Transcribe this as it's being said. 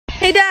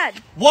Hey,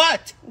 Dad!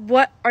 What?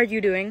 What are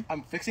you doing?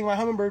 I'm fixing my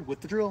hummingbird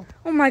with the drill.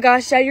 Oh my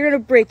gosh, Dad, you're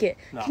gonna break it.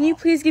 No. Can you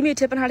please give me a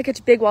tip on how to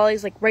catch big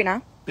walleyes, like right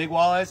now? Big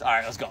walleyes? All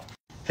right, let's go.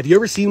 Have you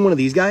ever seen one of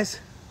these guys?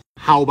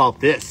 How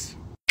about this?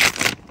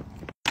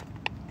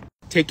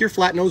 Take your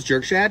flat nose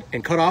jerk shad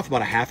and cut off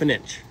about a ½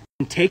 inch.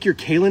 And take your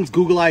Kalen's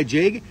Google Eye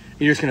jig,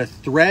 and you're just gonna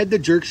thread the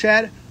jerk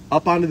shad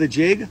up onto the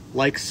jig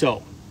like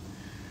so.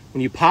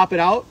 When you pop it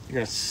out, you're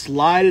gonna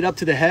slide it up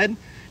to the head.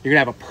 You're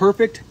gonna have a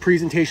perfect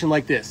presentation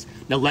like this.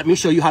 Now let me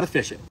show you how to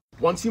fish it.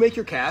 Once you make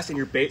your cast and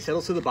your bait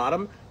settles to the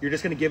bottom, you're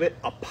just gonna give it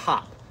a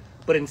pop.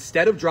 But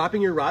instead of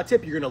dropping your rod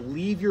tip, you're gonna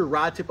leave your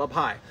rod tip up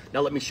high. Now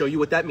let me show you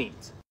what that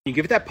means. When you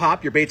give it that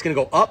pop, your bait's gonna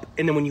go up,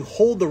 and then when you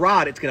hold the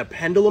rod, it's gonna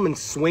pendulum and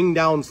swing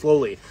down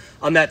slowly.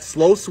 On that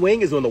slow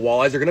swing is when the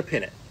walleyes are gonna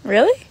pin it.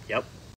 Really? Yep.